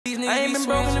I ain't been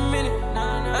broke in a minute.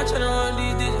 I'm tryna run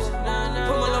these digits.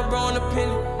 Put my little bro in the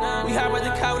penny. We hide by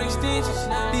the car with extensions.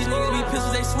 These niggas be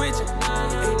pistols, they switching.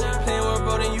 Playing with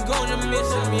bro, then you go on the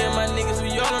mission. Me and my niggas,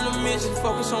 we all on the mission.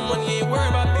 Focus on money, ain't worried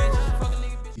about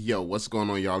bitches. Yo, what's going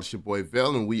on, y'all? It's your boy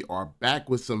VeLL, and we are back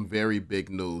with some very big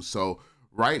news. So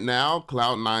right now,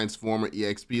 Cloud9's former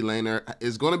EXP laner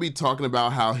is going to be talking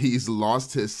about how he's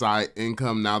lost his side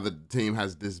income now that the team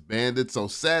has disbanded. So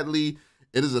sadly,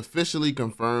 it is officially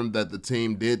confirmed that the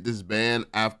team did disband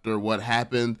after what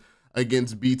happened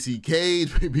against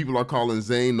BTK. People are calling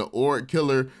Zane the Orc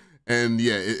Killer. And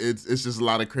yeah, it's just a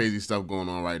lot of crazy stuff going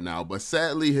on right now. But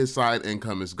sadly, his side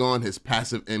income is gone, his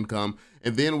passive income.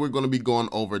 And then we're going to be going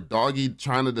over Dogie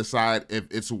trying to decide if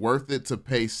it's worth it to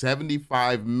pay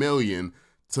 $75 million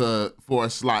for a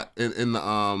slot in the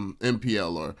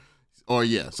MPL or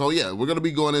yeah. So yeah, we're going to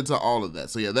be going into all of that.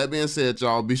 So yeah, that being said,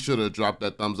 y'all, be sure to drop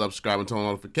that thumbs up, subscribe, and turn on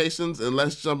notifications. And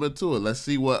let's jump into it. Let's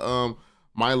see what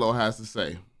Milo has to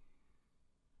say.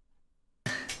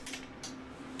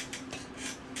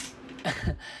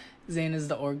 Zane is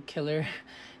the org killer.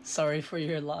 Sorry for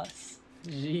your loss.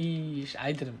 Jeesh,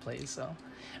 I didn't play, so.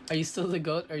 Are you still the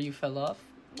GOAT or you fell off?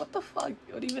 What the fuck?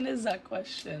 What even is that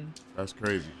question? That's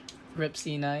crazy. Rip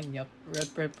C9, yep.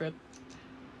 Rip.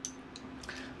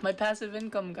 My passive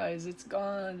income, guys, it's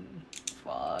gone.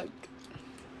 Fuck.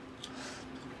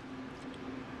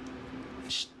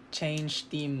 Change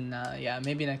team now. Yeah,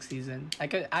 maybe next season.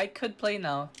 I could play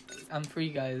now. I'm free,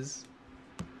 guys.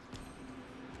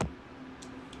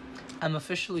 I'm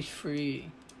officially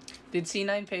free. Did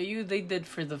C9 pay you? They did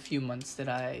for the few months that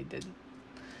I did.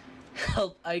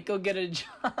 Help Aiko get a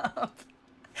job.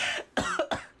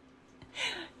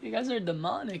 You guys are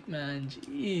demonic, man.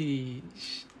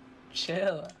 Jeez.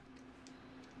 Chill.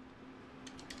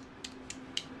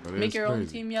 Make your own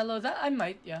team yellow. That I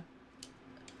might, yeah.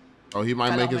 Oh, he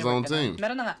might make his own team.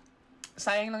 Meron na nga.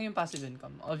 Sayang lang yung passive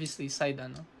income. Obviously, side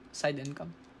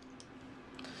income.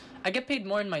 I get paid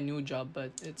more in my new job,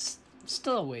 but it's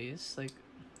still a ways. Like,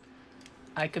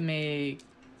 I could make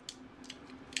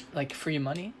like free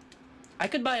money. I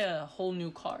could buy a whole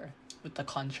new car with the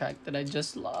contract that I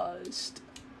just lost.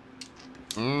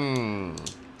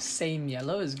 Same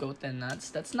yellow as GOAT and nuts.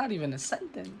 That's not even a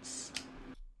sentence.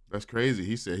 That's crazy.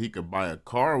 He said he could buy a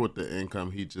car with the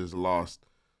income he just lost.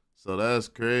 So that's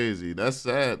crazy. That's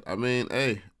sad. I mean,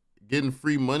 hey, getting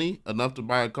free money enough to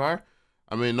buy a car.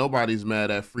 I mean, nobody's mad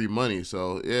at free money.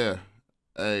 So yeah,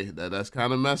 hey, that's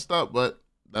kind of messed up. But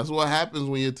that's what happens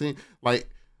when your team, like,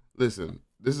 listen,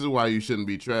 this is why you shouldn't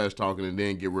be trash talking and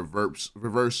then get reverse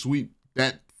sweep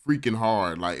that freaking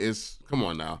hard. Like, it's, come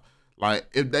on now. Like,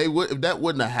 if that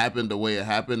wouldn't have happened the way it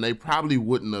happened, they probably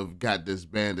wouldn't have got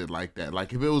disbanded like that.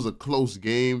 Like, if it was a close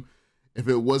game, if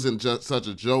it wasn't just such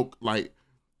a joke, like,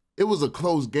 it was a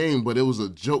close game, but it was a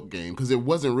joke game because it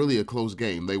wasn't really a close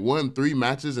game. They won 3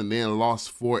 matches and then lost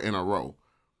 4 in a row.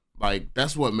 Like,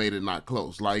 that's what made it not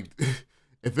close. Like,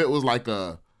 if it was like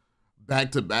a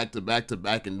back-to-back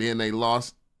and then they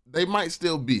lost, they might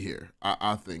still be here.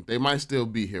 I think they might still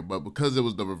be here. But because it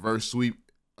was the reverse sweep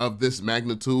of this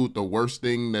magnitude, the worst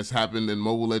thing that's happened in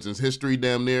Mobile Legends history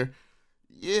damn near,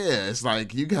 yeah, it's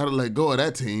like you got to let go of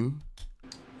that team.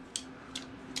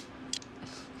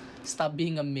 Stop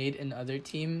being a mate in other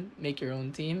team. Make your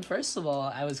own team. First of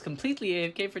all, I was completely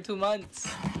AFK for 2 months.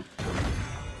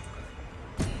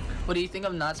 What do you think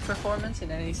of Not's performance in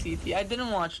NACT? I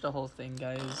didn't watch the whole thing,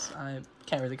 guys. I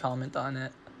can't really comment on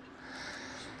it.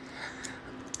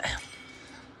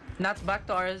 Not back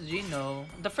to RSG, no.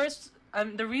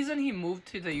 The reason he moved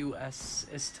to the US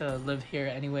is to live here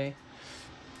anyway.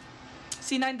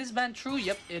 C9 disband, true.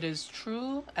 Yep, it is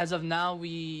true. As of now,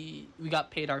 we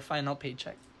got paid our final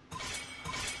paycheck.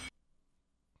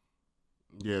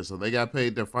 Yeah, so they got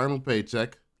paid their final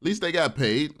paycheck. At least they got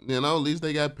paid, you know, at least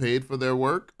they got paid for their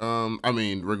work. I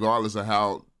mean, regardless of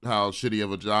how shitty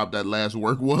of a job that last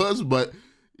work was, but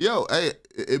yo, hey,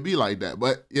 it be like that.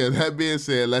 But yeah, that being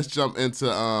said, let's jump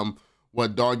into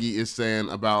what Dogie is saying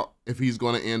about if he's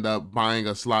going to end up buying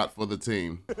a slot for the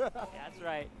team. That's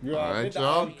right. All right,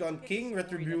 y'all. King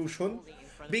Retribution.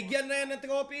 Bigyan na yan ng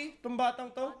trophy, itong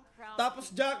batang to. Tapos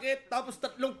jacket, tapos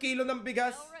 3 kilo ng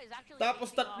bigas.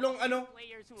 Tapos 3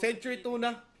 century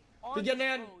tuna. Bigyan na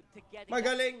yan.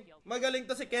 Magaling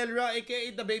to si Kelra,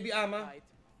 aka the baby ama.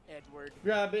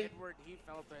 Grabe.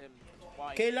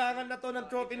 Kailangan na to ng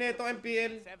trophy nito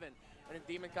MPL.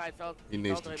 He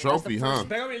needs the trophy, huh?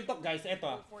 Pero real talk guys,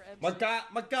 eto magka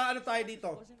ano tayo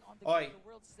dito? Oy,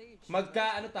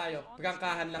 magka ano tayo?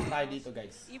 Prangkahan lang tayo dito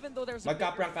guys.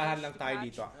 Magka-prangkahan lang tayo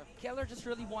dito.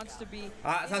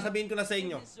 Sasabihin ko na sa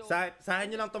inyo. Sa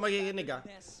inyo lang ito magiginig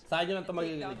Sa inyo lang ito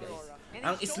magiginig guys.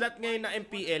 Ang slot ngayon na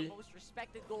MPL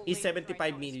is 75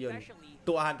 million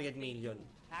to 100 million.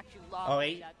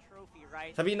 Okay?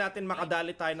 Sabihin natin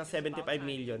makadali tayo ng 75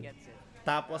 million.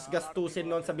 Tapos gastusin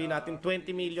nun, sabihin natin 20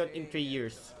 million in 3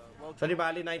 years. So di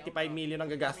bali 95 million ang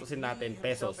gagastusin natin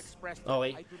pesos.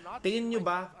 Okay? Tingin nyo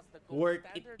ba worth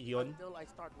it yun?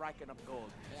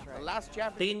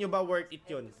 Tingin nyo ba worth it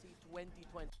yun?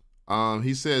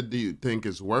 He said, do you think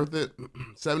it's worth it?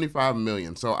 75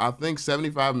 million. So I think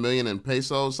 75 million in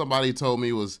pesos, somebody told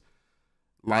me was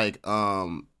like,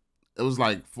 it was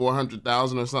like 400,000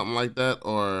 or something like that.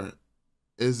 Or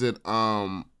is it,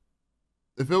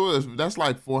 if that's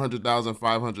like 400,000,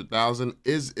 500,000,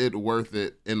 is it worth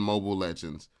it in Mobile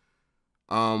Legends?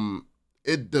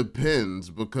 It depends,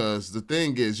 because the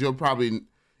thing is,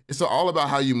 it's all about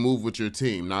how you move with your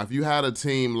team. Now, if you had a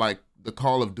team like the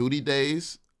Call of Duty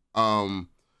days,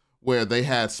 where they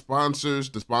had sponsors,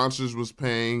 the sponsors was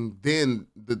paying, then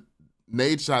the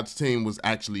Nade Shots team was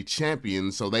actually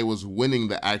champions, so they was winning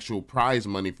the actual prize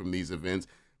money from these events.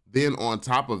 Then on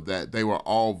top of that, they were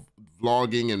all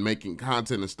vlogging and making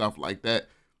content and stuff like that.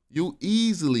 You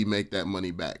easily make that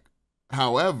money back.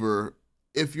 However,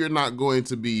 if you're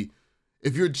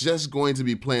just going to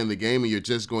be playing the game and you're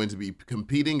just going to be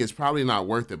competing, it's probably not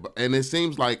worth it. And it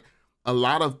seems like a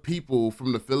lot of people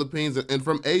from the Philippines and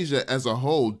from Asia as a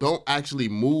whole don't actually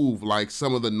move like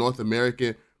some of the North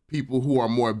American people who are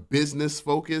more business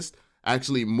focused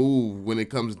actually move when it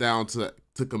comes down to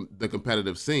the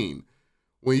competitive scene.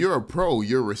 When you're a pro,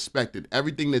 you're respected.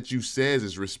 Everything that you says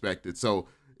is respected. So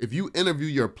if you interview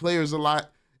your players a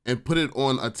lot and put it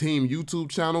on a team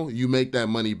YouTube channel, you make that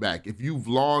money back. If you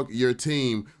vlog your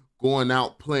team going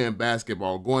out playing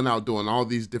basketball, going out doing all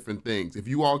these different things, if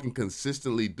you all can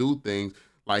consistently do things,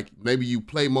 like maybe you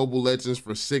play Mobile Legends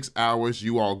for 6 hours,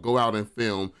 you all go out and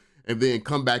film, and then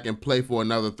come back and play for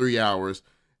another 3 hours,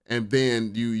 and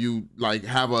then you like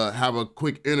have a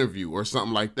quick interview or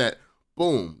something like that.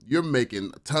 Boom, you're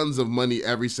making tons of money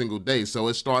every single day. So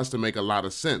it starts to make a lot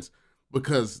of sense,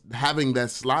 because having that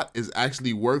slot is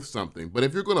actually worth something. But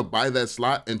if you're going to buy that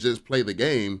slot and just play the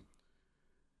game,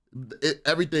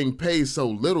 everything pays so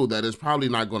little that it's probably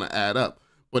not going to add up.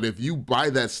 But if you buy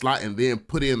that slot and then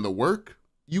put in the work,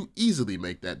 you easily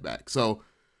make that back. So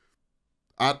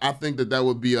I think that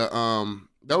would be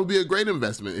a great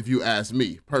investment if you ask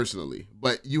me personally.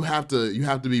 But you have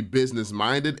to be business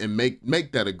minded and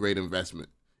make that a great investment.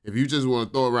 If you just want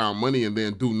to throw around money and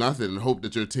then do nothing and hope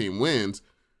that your team wins,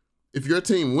 if your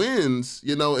team wins,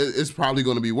 it's probably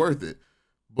going to be worth it.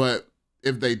 But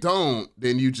if they don't,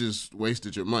 then you just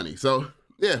wasted your money. So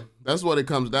yeah, that's what it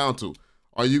comes down to.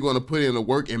 Are you going to put in the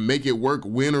work and make it work,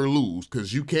 win or lose?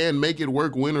 Because you can make it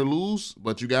work, win or lose,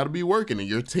 but you got to be working, and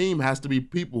your team has to be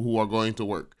people who are going to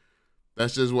work.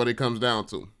 That's just what it comes down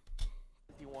to.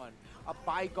 A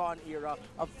bygone era,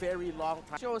 a very long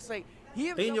time. So it's like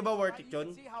Tingin nyo ba worth it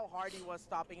yun? See how hard he was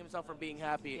stopping himself from being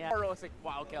happy. Yeah. Was like,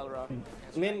 wow, Kelra.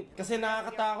 Men, kasi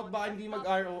nakakatakot ba hindi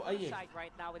mag-ROI eh.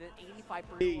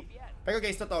 Pero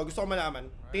guys, totoo, gusto ko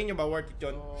malaman. Tingin nyo ba worth it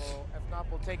yun?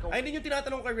 Ay, hindi nyo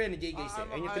tinatanong kay Renny J, guys eh.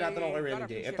 Ay, nyo tinatanong kay Renny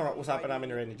J. Ito, usapan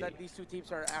namin ni Renny J.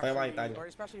 Kaya makita nyo.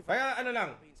 Kaya ano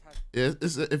lang.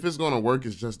 If it's gonna work,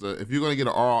 it's just if you're gonna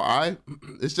get an ROI,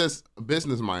 it's just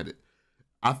business minded.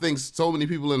 I think so many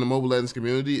people in the Mobile Legends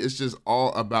community, it's just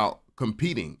all about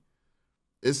competing.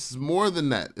 It's more than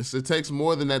that. It takes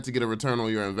more than that to get a return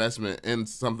on your investment in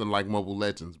something like Mobile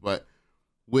Legends. But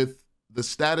with the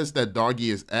status that Dogie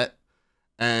is at,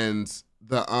 and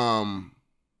the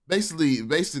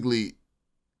basically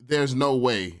there's no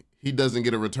way he doesn't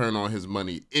get a return on his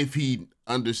money if he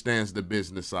understands the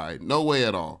business side. No way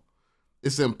at all.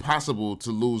 It's impossible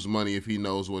to lose money if he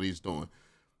knows what he's doing.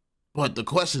 But the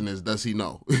question is, does he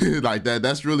know? Like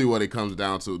that's really what it comes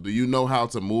down to. Do you know how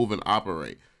to move and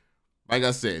operate? Like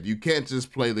I said, you can't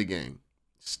just play the game.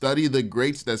 Study the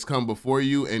greats that's come before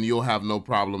you, and you'll have no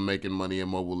problem making money in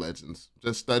Mobile Legends.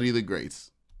 Just study the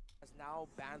greats.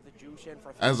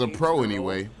 As a pro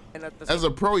anyway. As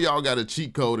a pro, y'all got a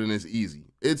cheat code and it's easy.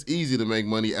 It's easy to make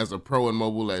money as a pro in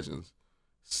Mobile Legends.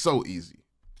 So easy.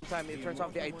 It turns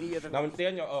off the idea that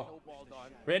Namuntihan nyo, oh.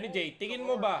 Renny J, tingin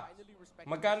mo ba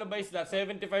Magkano ba isla?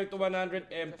 75 to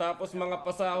 100M. Tapos mga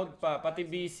pasahod pa, pati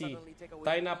BC.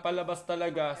 Tayo napalabas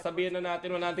talaga. Sabihin na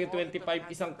natin 125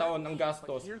 isang taon ang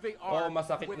gastos. Oo,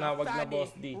 masakit na. Wag na,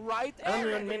 Boss D. Ano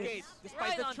yun, men?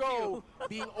 Despite the throw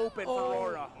being open for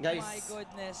Aurora. Guys, My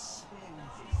goodness.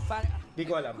 di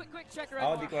ko alam. Quick check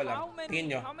Ako, di ko alam.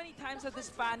 Tingin nyo. How many times has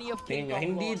this Fanny of Tingin nyo.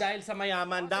 King Kong Hindi lost? dahil sa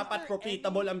mayaman, dapat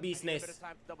profitable ang business.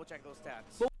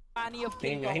 Fanny of Tingin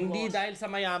King nyo. Kong Hindi lost. dahil sa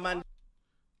mayaman,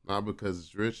 Not because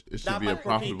it's rich. It should be a dapat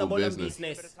profitable profitable ang business.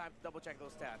 business.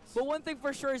 But one thing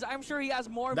for sure is I'm sure he has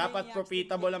more Dapat maniacs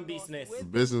profitable than ang King Kong business.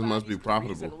 with Business must be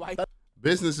Fanny's profitable.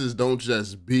 Businesses don't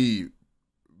just be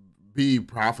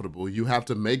profitable. You have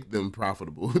to make them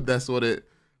profitable. That's what it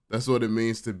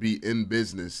means to be in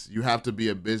business. You have to be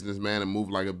a businessman and move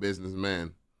like a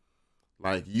businessman.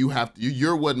 Like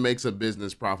you're what makes a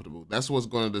business profitable. That's what's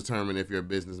going to determine if your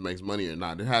business makes money or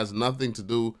not. It has nothing to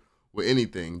do with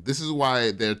anything. This is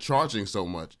why they're charging so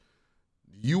much.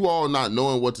 You all not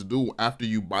knowing what to do after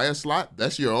you buy a slot,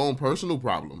 that's your own personal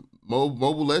problem.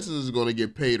 Mobile Legends is going to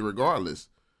get paid regardless.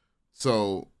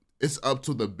 So it's up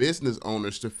to the business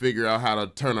owners to figure out how to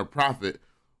turn a profit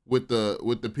with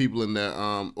the people in their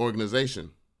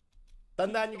organization.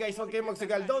 Tandaan nyo guys, huwag kayong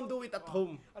magsagal. Don't do it at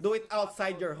home. Do it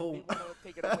outside your home.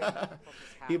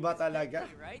 Iba talaga.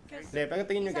 Hindi, pero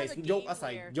tingin nyo guys, joke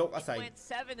aside.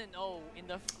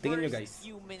 Tingin nyo guys,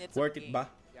 worth it ba?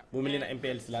 Bumili na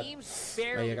MPL slot.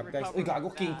 Mahirap guys. Uy,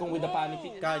 gago, King Kong with the panic.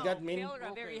 Kagad, min.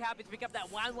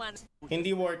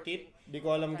 Hindi worth it. Di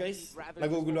ko alam guys.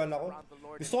 Naguguluhan ako.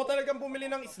 Gusto ko talagang bumili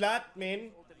ng slot, min.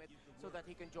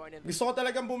 Gusto ko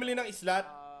talagang bumili ng slot.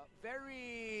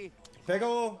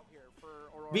 Pero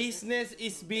business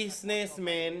is business,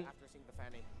 man.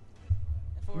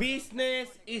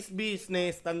 Business is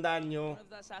business. Tandaan nyo.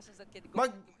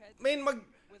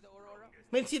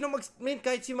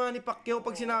 Kahit si Manny Pacquiao,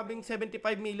 pag sinabing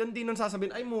 75 million, di nun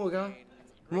sasabihin, ay mura.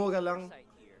 Mura lang.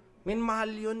 Men,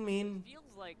 mahal yun, men.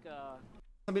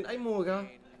 Sabihin, ay mura.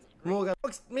 Mura.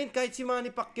 Kahit si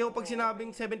Manny Pacquiao, pag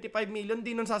sinabing 75 million,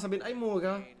 di nun sasabihin, ay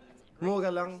mura.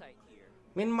 Mura lang.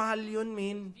 Men, mahal yun,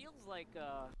 men.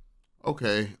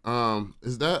 Okay,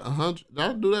 is that 100? Did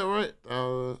I do that right?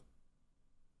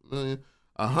 Million,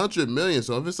 100 million.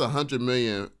 So if it's 100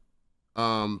 million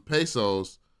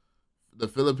pesos, the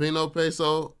Filipino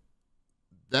peso,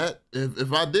 that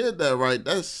if I did that right,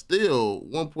 that's still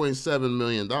 $1.7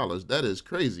 million. That is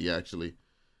crazy, actually.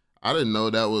 I didn't know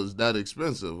that was that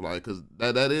expensive. Like, cause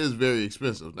that is very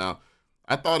expensive. Now,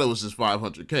 I thought it was just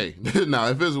 500K. Now,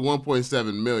 if it's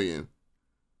 1.7 million.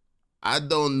 I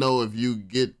don't know if you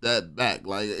get that back.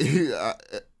 Like,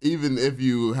 even if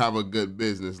you have a good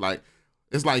business, like,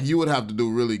 it's like you would have to do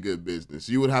really good business.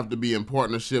 You would have to be in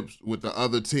partnerships with the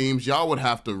other teams. Y'all would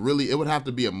have to really, it would have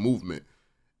to be a movement.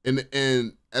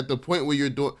 And at the point where you're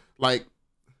doing, like,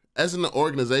 as an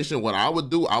organization, what I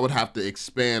would do, I would have to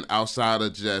expand outside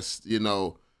of just, you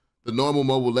know, the normal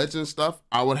Mobile Legends stuff.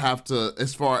 I would have to,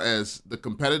 as far as the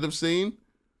competitive scene,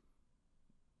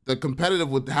 the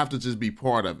competitive would have to just be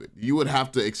part of it. You would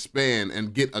have to expand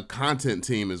and get a content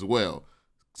team as well.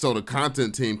 So the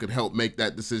content team could help make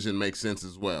that decision make sense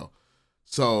as well.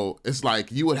 So it's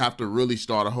like you would have to really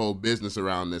start a whole business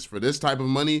around this. For this type of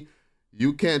money,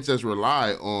 you can't just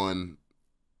rely on,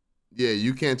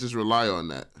 you can't just rely on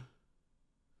that.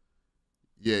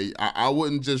 Yeah, I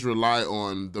wouldn't just rely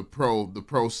on the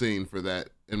pro scene for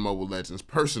that in Mobile Legends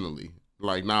personally.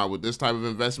 Like, nah, with this type of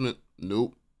investment,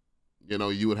 nope. You know,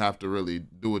 you would have to really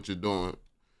do what you're doing.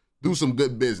 Do some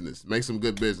good business. Make some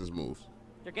good business moves.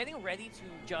 They're getting ready to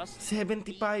just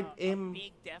 75M.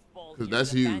 big death ball. Because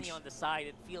that's huge. On the side,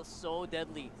 it feels so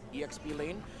deadly. EXP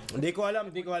lane. Hindi ko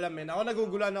alam, men. Ako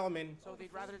naguguluhan ako, men. So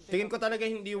they'd rather Tingin ko talaga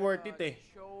hindi worth it eh.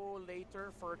 Show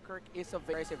later for Kirk is a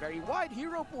very wide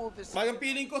hero pool this. Parang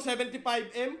feeling ko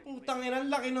 75M, putang ina,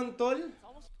 laki nun, tol.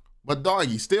 But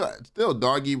Doggy, still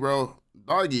Doggy, bro.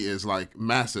 Doggy is like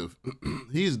massive.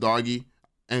 He's Doggy,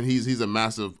 and he's a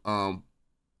massive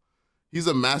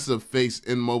face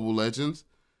in Mobile Legends,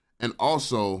 and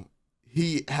also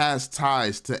he has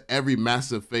ties to every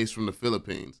massive face from the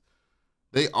Philippines.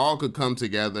 They all could come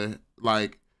together.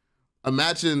 Like,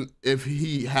 imagine if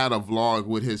he had a vlog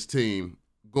with his team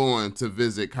going to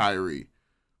visit Kyrie.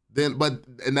 And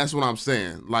that's what I'm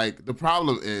saying. Like, the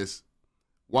problem is,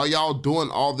 while y'all doing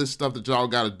all this stuff that y'all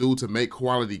got to do to make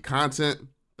quality content,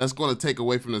 that's going to take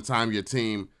away from the time your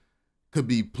team could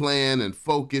be playing and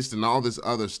focused and all this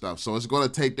other stuff. So it's going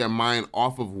to take their mind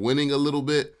off of winning a little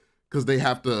bit because they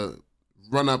have to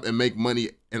run up and make money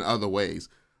in other ways.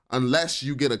 Unless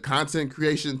you get a content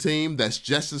creation team that's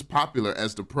just as popular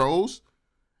as the pros,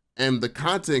 and the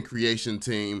content creation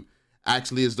team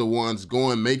actually is the ones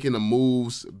going, making the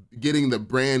moves, getting the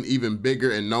brand even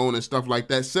bigger and known and stuff like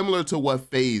that, similar to what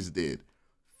FaZe did.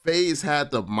 FaZe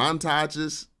had the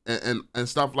montages and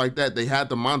stuff like that. They had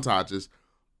the montages,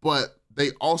 but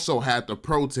they also had the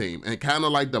pro team, and kind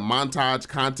of like the montage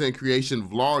content creation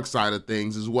vlog side of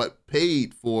things is what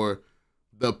paid for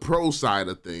the pro side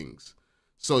of things.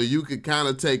 So you could kind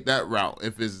of take that route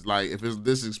if it's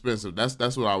this expensive. That's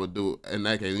what I would do in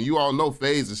that case. And you all know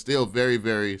FaZe is still very,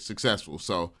 very successful.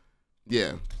 So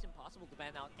yeah. It's impossible to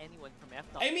ban out anyone from F.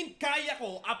 I mean, kaya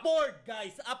ko. Afford,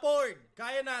 guys. Afford.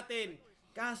 Kaya natin.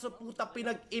 Kaso puta,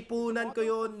 pinag-ipunan ko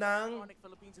yun ng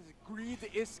Philippines is greed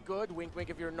is good. Wink, wink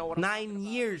if you know what 9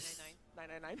 years.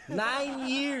 9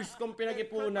 years kung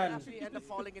pinag-ipunan. Actually end up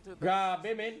falling into the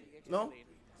Grabe, men. No?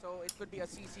 So it could be a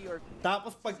CC or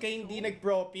Tapos pagka hindi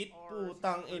nag-profit,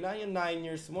 putang ina, yung 9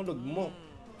 years mo, lugmo.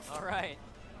 All right.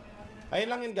 Ayun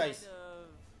lang yun, guys.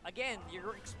 Again,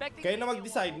 you're expecting Kayo na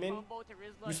mag-decide, men.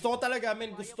 Gusto ko talaga,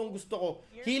 men. Gustong gusto ko.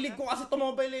 Hilig ko kasi ito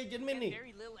Mobile Legend, men eh.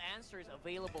 Very little answers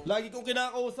available. Lagi kong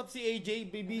kinakausap si AJ,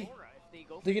 baby.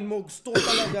 Tingin mo, gusto ko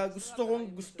talaga.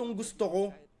 Gustong gusto ko.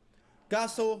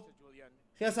 Kaso,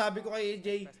 sinasabi ko kay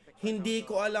AJ, hindi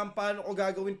ko alam paano ko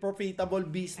gagawin profitable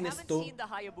business to.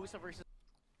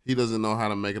 He doesn't know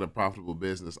how to make it a profitable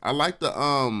business. I like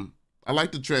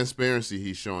the transparency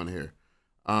he's showing here.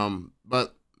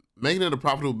 But making it a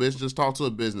profitable business, just talk to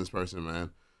a business person, man.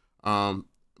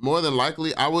 More than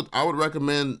likely, I would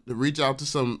recommend to reach out to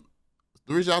some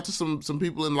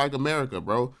people in like America,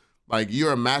 bro. Like,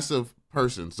 you're a massive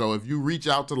person, so if you reach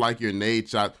out to like your Nate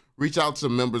Shot, reach out to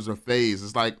members of FaZe.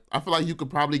 It's like, I feel like you could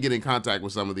probably get in contact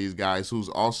with some of these guys who's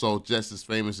also just as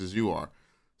famous as you are.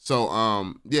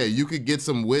 So yeah, you could get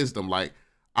some wisdom. Like,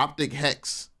 Optic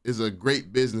Hex is a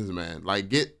great businessman. Like,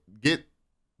 get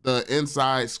the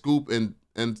inside scoop and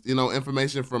you know,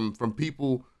 information from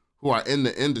people who are in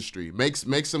the industry. Make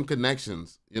some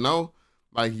connections, you know?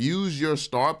 Like, use your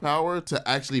star power to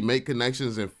actually make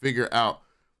connections and figure out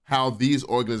how these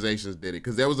organizations did it.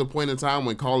 Because there was a point in time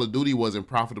when Call of Duty wasn't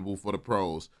profitable for the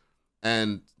pros.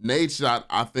 And Nade Shot,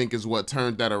 I think, is what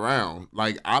turned that around.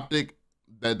 Like, Optic,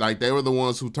 they were the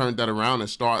ones who turned that around and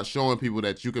started showing people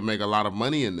that you can make a lot of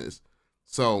money in this.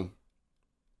 So,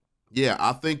 yeah,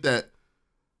 I think that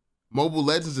Mobile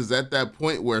Legends is at that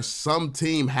point where some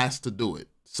team has to do it.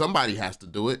 Somebody has to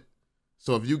do it.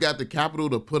 So if you got the capital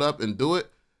to put up and do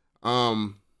it,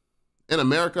 in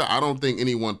America, I don't think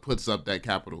anyone puts up that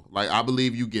capital. Like, I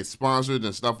believe you get sponsored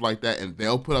and stuff like that, and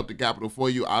they'll put up the capital for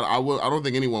you. I don't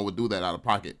think anyone would do that out of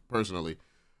pocket, personally.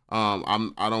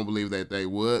 I don't believe that they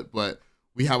would, but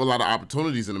we have a lot of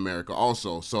opportunities in America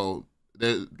also. So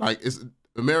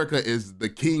America is the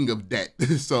king of debt.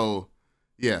 So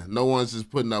yeah, no one's just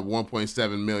putting up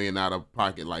 1.7 million out of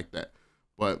pocket like that.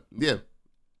 But yeah.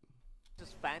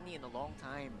 Just Fanny in a long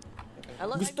time.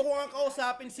 Gusto ko nga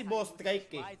kausapin si Boss Strike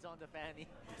eh.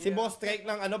 Si Boss Strike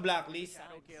ng Blacklist.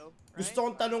 Gusto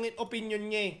kong tanungin opinion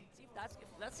niya eh.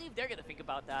 Let's see if they're gonna think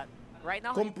about that. Right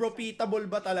now, kung profitable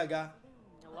ba talaga?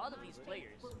 A lot of these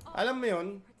players. Alam mo yun?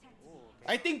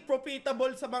 I think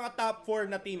profitable sa mga top 4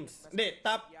 na teams. Hindi,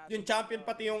 top, yung champion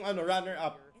pati yung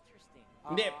runner-up.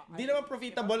 Hindi naman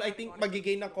profitable. I think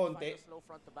magigain ng konti.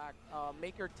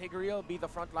 Make your Tigreal be the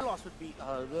front line. Loss would be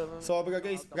so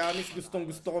guys, promise gustong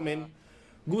gusto ko, men.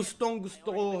 Gustong gusto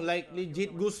ko, like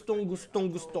legit gustong gusto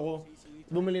ko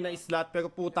bumili na slot, pero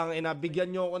putang ina,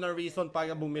 bigyan nyo ako ng reason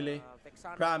para bumili.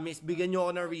 Promise, bigyan nyo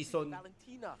ako ng reason.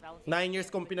 9 years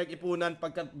kong pinag-ipunan,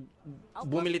 pagka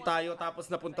bumili tayo tapos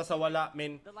napunta sa wala,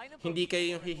 men. Hindi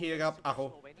kayo yung hihirap,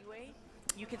 ako.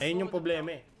 Ayun yung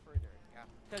problema eh.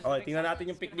 Okay, tingnan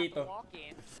natin yung pick dito.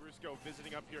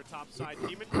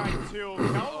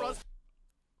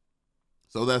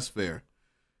 So that's fair.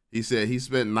 He said he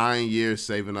spent 9 years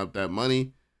saving up that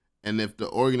money, and if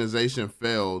the organization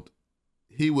failed,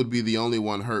 he would be the only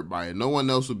one hurt by it. No one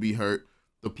else would be hurt.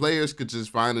 The players could just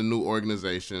find a new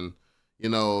organization. You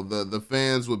know, the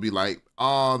fans would be like,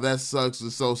 oh, that sucks,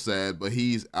 it's so sad, but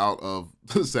he's out of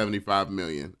 75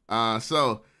 million.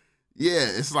 So, yeah,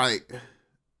 it's like,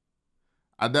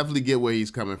 I definitely get where he's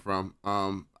coming from.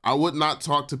 I would not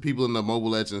talk to people in the Mobile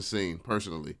Legends scene,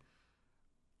 personally.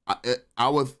 I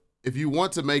would, if you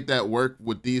want to make that work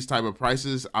with these type of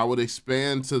prices, I would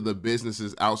expand to the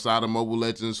businesses outside of Mobile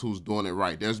Legends who's doing it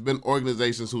right. There's been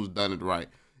organizations who's done it right.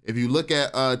 If you look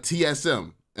at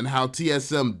TSM and how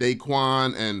TSM,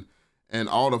 Daquan, and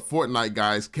all the Fortnite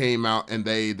guys came out and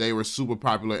they were super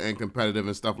popular and competitive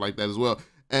and stuff like that as well.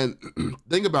 And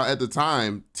think about, at the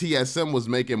time, TSM was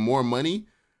making more money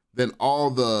then all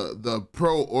the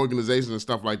pro organizations and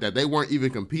stuff like that, they weren't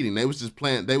even competing. They was just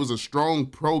playing. They was a strong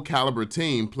pro caliber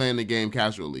team playing the game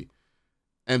casually.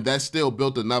 And that still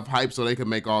built enough hype so they could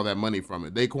make all that money from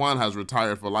it. Daquan has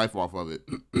retired for life off of it.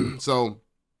 So,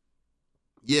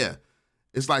 yeah,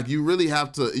 it's like you really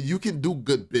have to, you can do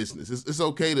good business. It's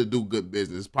okay to do good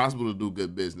business. It's possible to do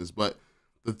good business. But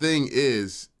the thing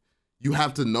is, you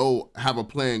have to have a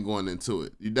plan going into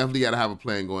it. You definitely got to have a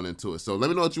plan going into it. So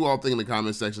let me know what you all think in the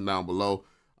comment section down below.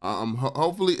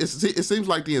 Hopefully, it seems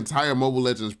like the entire Mobile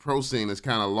Legends pro scene is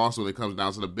kind of lost when it comes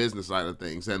down to the business side of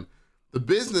things. And the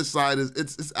business side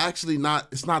it's actually not,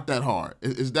 it's not that hard.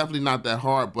 It's definitely not that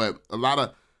hard, but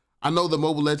I know the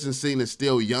Mobile Legends scene is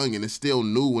still young and it's still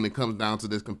new when it comes down to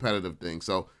this competitive thing.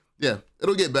 So yeah,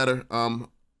 it'll get better.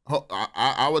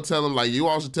 I would tell him, like, you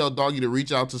all should tell Doggy to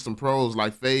reach out to some pros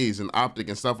like FaZe and Optic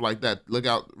and stuff like that.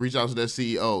 Reach out to their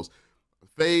CEOs.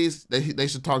 FaZe, they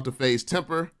should talk to FaZe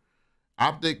Temper.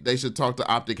 Optic, they should talk to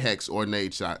Optic Hex or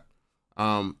Nadeshot.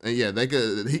 And yeah, he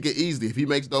could easily, if he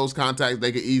makes those contacts,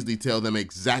 they could easily tell them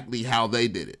exactly how they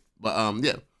did it. But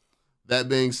yeah, that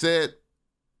being said,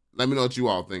 let me know what you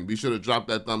all think. Be sure to drop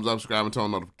that thumbs up, subscribe, and turn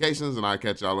on notifications, and I'll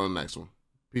catch y'all on the next one.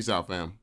 Peace out, fam.